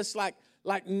inside of us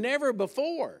like never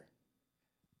before.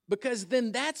 Because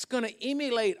then that's going to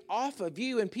emulate off of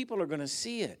you and people are going to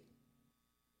see it.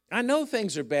 I know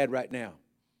things are bad right now.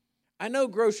 I know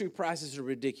grocery prices are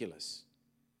ridiculous.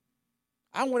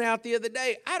 I went out the other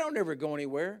day. I don't ever go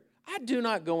anywhere. I do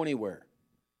not go anywhere.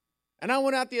 And I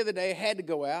went out the other day, had to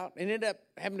go out, and ended up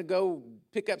having to go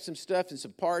pick up some stuff and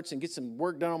some parts and get some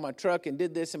work done on my truck and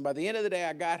did this. And by the end of the day,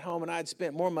 I got home and I'd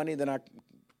spent more money than I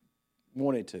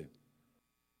wanted to,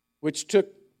 which took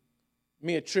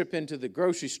me a trip into the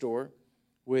grocery store,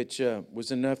 which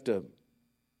was enough to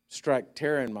strike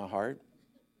terror in my heart.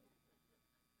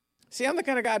 See, I'm the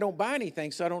kind of guy I don't buy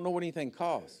anything, so I don't know what anything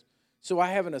costs. So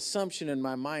I have an assumption in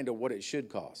my mind of what it should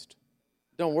cost.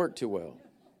 Don't work too well.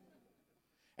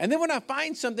 And then when I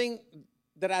find something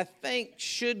that I think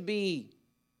should be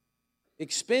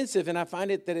expensive and I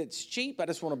find it that it's cheap, I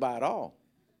just want to buy it all.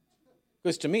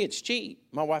 Because to me, it's cheap.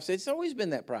 My wife said, it's always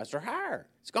been that price or higher.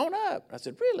 It's gone up. I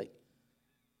said, really?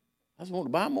 I just want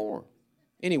to buy more.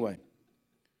 Anyway.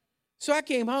 So I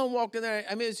came home, walked in there.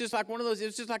 I mean, it's just like one of those, it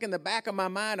was just like in the back of my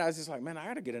mind, I was just like, man, I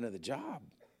got to get another job.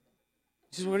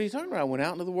 She said, what are you talking about? I went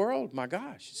out into the world. My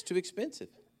gosh, it's too expensive.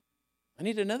 I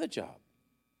need another job.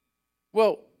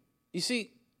 Well, you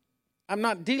see, I'm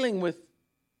not dealing with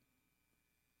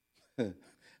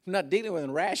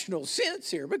rational sense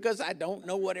here because I don't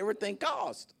know what everything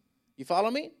costs. You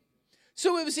follow me?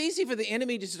 So it was easy for the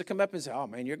enemy just to come up and say, oh,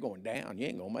 man, you're going down. You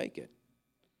ain't going to make it.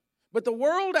 But the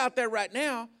world out there right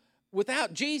now,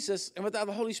 without Jesus and without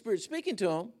the Holy Spirit speaking to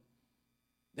them,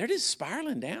 they're just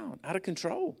spiraling down out of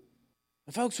control.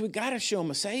 And folks, we got to show them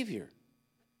a Savior.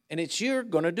 And it's you're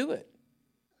going to do it.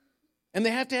 And they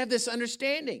have to have this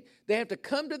understanding. They have to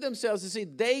come to themselves and see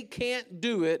they can't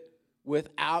do it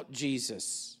without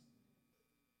Jesus.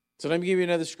 So let me give you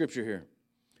another scripture here.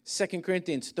 2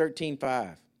 Corinthians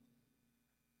 13:5.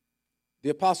 The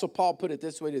Apostle Paul put it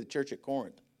this way to the church at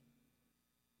Corinth.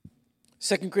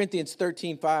 2 Corinthians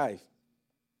 13:5.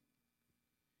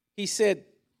 He said,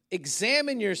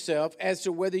 examine yourself as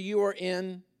to whether you are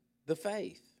in the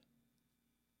faith.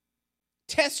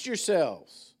 Test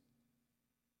yourselves.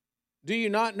 Do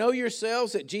you not know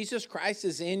yourselves that Jesus Christ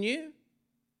is in you?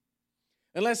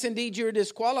 Unless indeed you are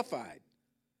disqualified.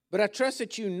 But I trust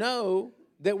that you know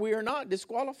that we are not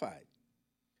disqualified.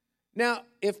 Now,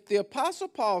 if the Apostle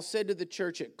Paul said to the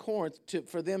church at Corinth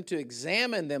for them to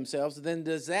examine themselves, then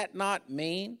does that not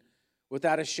mean,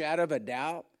 without a shadow of a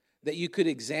doubt, that you could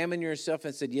examine yourself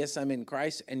and said, yes, I'm in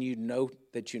Christ, and you know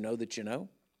that you know that you know?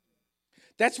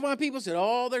 That's why people said,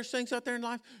 oh, there's things out there in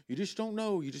life you just don't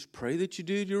know. You just pray that you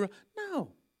do.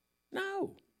 No.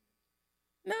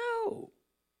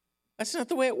 That's not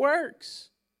the way it works.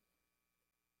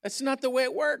 That's not the way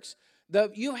it works.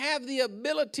 You have the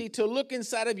ability to look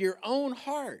inside of your own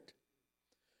heart.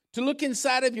 To look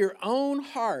inside of your own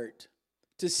heart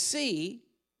to see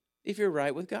if you're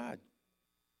right with God.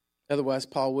 Otherwise,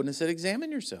 Paul wouldn't have said, examine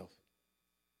yourself.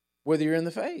 Whether you're in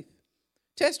the faith.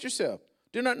 Test yourself.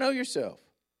 Do not know yourself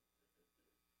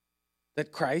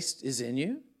that Christ is in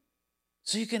you,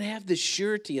 so you can have the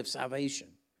surety of salvation.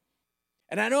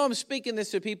 And I know I'm speaking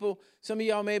this to people, some of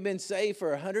y'all may have been saved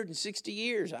for 160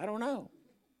 years, I don't know.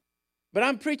 But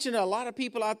I'm preaching to a lot of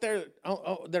people out there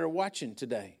that are watching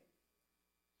today.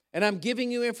 And I'm giving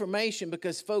you information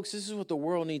because, folks, this is what the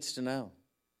world needs to know.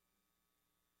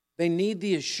 They need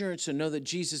the assurance to know that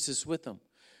Jesus is with them.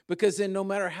 Because then no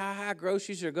matter how high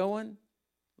groceries are going,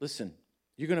 listen,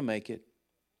 you're going to make it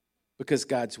because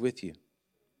God's with you.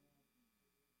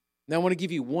 Now I want to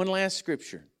give you one last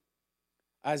scripture.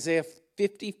 Isaiah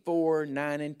 54,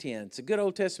 9 and 10. It's a good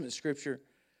Old Testament scripture,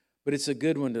 but it's a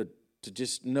good one to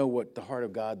just know what the heart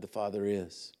of God the Father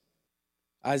is.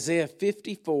 Isaiah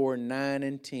 54, 9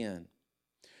 and 10.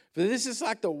 For this is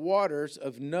like the waters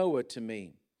of Noah to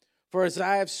me. For as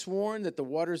I have sworn that the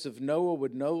waters of Noah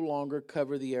would no longer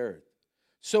cover the earth,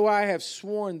 so I have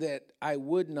sworn that I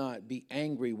would not be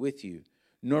angry with you,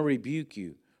 nor rebuke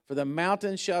you. For the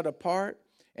mountains shall depart,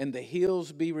 and the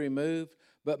hills be removed,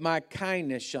 but my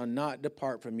kindness shall not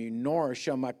depart from you, nor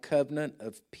shall my covenant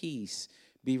of peace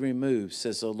be removed,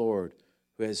 says the Lord,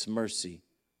 who has mercy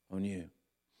on you.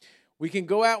 We can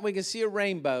go out and we can see a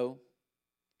rainbow,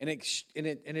 and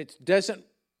it doesn't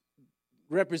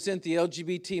represent the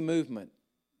LGBT movement.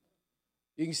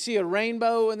 You can see a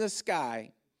rainbow in the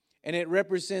sky, and it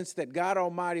represents that God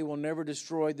Almighty will never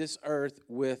destroy this earth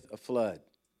with a flood.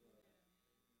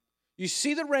 You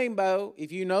see the rainbow,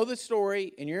 if you know the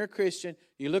story and you're a Christian,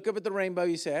 you look up at the rainbow,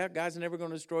 you say, God's never going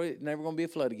to destroy it, never going to be a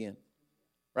flood again.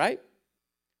 Right?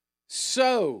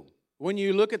 So, when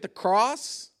you look at the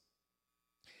cross,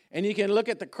 and you can look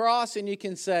at the cross and you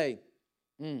can say,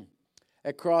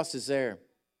 that cross is there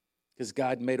because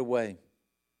God made a way.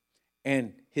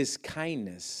 And his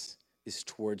kindness is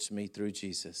towards me through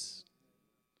Jesus.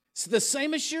 It's the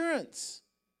same assurance.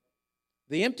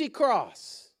 The empty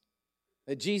cross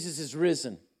that Jesus is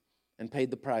risen and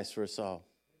paid the price for us all.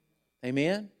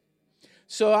 Amen?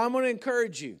 So I'm going to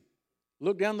encourage you.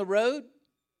 Look down the road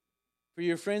for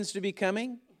your friends to be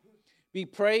coming. Be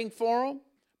praying for them.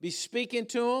 Be speaking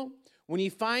to them. When you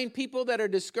find people that are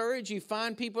discouraged, you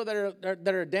find people that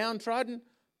are downtrodden,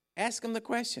 ask them the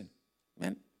question,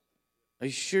 man, are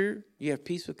you sure you have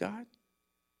peace with God?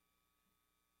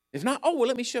 If not,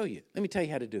 let me show you. Let me tell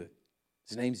you how to do it.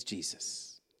 His name's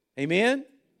Jesus. Amen?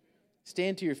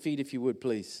 Stand to your feet if you would,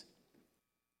 please.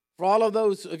 For all of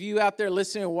those of you out there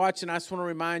listening and watching, I just want to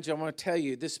remind you, I want to tell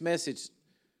you this message,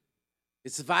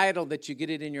 it's vital that you get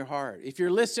it in your heart. If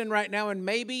you're listening right now and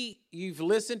maybe you've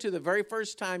listened to the very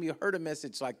first time you heard a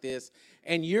message like this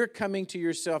and you're coming to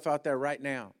yourself out there right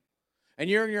now and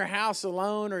you're in your house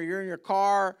alone or you're in your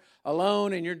car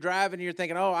alone and you're driving and you're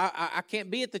thinking, I can't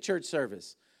be at the church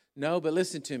service. No, but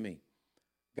listen to me.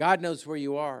 God knows where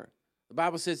you are. The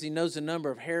Bible says he knows the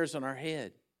number of hairs on our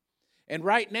head. And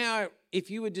right now, if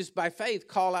you would just by faith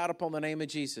call out upon the name of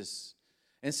Jesus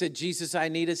and say, Jesus, I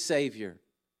need a Savior.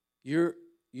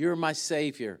 You're my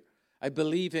Savior. I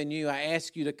believe in you. I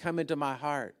ask you to come into my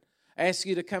heart. I ask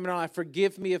you to come in.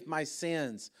 Forgive me of my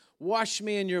sins. Wash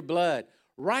me in your blood.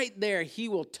 Right there, he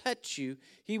will touch you.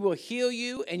 He will heal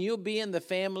you, and you'll be in the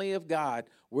family of God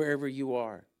wherever you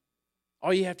are.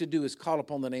 All you have to do is call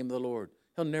upon the name of the Lord.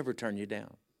 He'll never turn you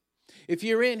down. If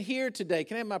you're in here today,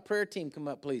 can I have my prayer team come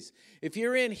up, please? If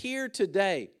you're in here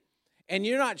today and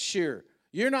you're not sure,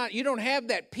 you don't have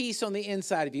that peace on the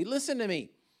inside of you, listen to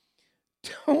me.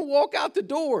 Don't walk out the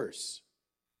doors.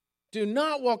 Do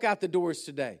not walk out the doors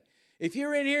today. If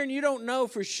you're in here and you don't know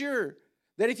for sure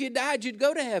that if you died, you'd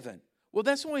go to heaven, well,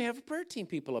 that's why we have a prayer team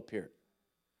people up here.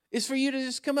 It's for you to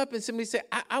just come up and somebody say,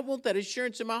 I want that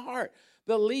assurance in my heart.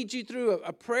 They'll lead you through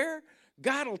a prayer.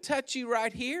 God will touch you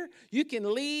right here. You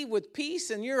can leave with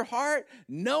peace in your heart,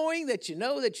 knowing that you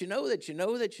know that you know that you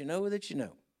know that you know that you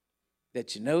know.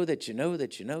 That you know that you know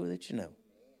that you know that you know.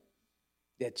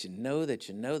 That you know that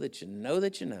you know that you know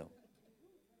that you know.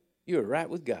 You're right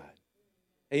with God.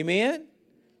 Amen?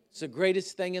 It's the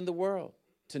greatest thing in the world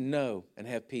to know and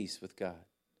have peace with God.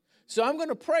 So I'm going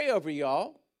to pray over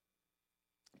y'all.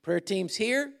 Prayer team's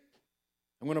here.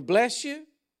 I'm going to bless you.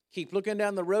 Keep looking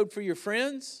down the road for your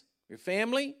friends, your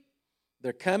family.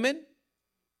 They're coming.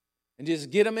 And just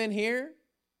get them in here,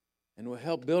 and we'll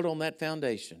help build on that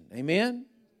foundation. Amen?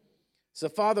 So,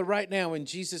 Father, right now, in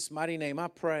Jesus' mighty name, I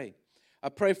pray. I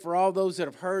pray for all those that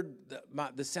have heard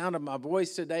the sound of my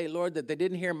voice today, Lord, that they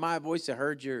didn't hear my voice, they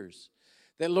heard yours.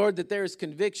 That, Lord, that there is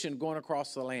conviction going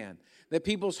across the land. That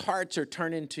people's hearts are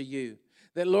turning to you.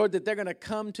 That, Lord, that they're going to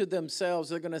come to themselves.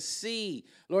 They're going to see.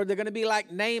 Lord, they're going to be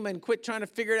like Naaman, quit trying to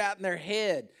figure it out in their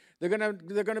head. They're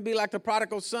going to be like the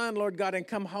prodigal son, Lord God, and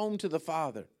come home to the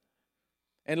Father.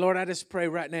 And, Lord, I just pray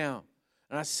right now.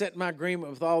 And I set my agreement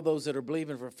with all those that are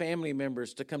believing for family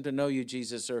members to come to know you,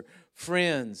 Jesus, or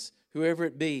friends, whoever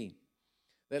it be.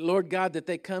 That, Lord God, that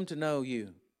they come to know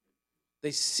you.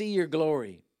 They see your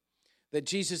glory. That,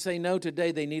 Jesus, they know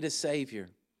today they need a Savior.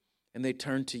 And they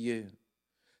turn to you.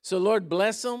 So, Lord,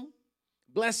 bless them.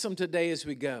 Bless them today as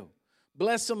we go.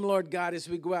 Bless them, Lord God, as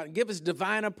we go out. And give us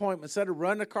divine appointments that are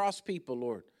run across people,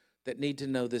 Lord, that need to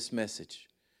know this message.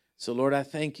 So, Lord, I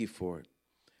thank you for it.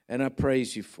 And I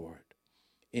praise you for it.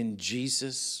 In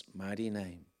Jesus' mighty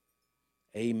name.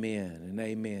 Amen and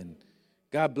amen.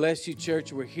 God bless you,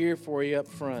 church. We're here for you up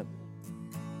front.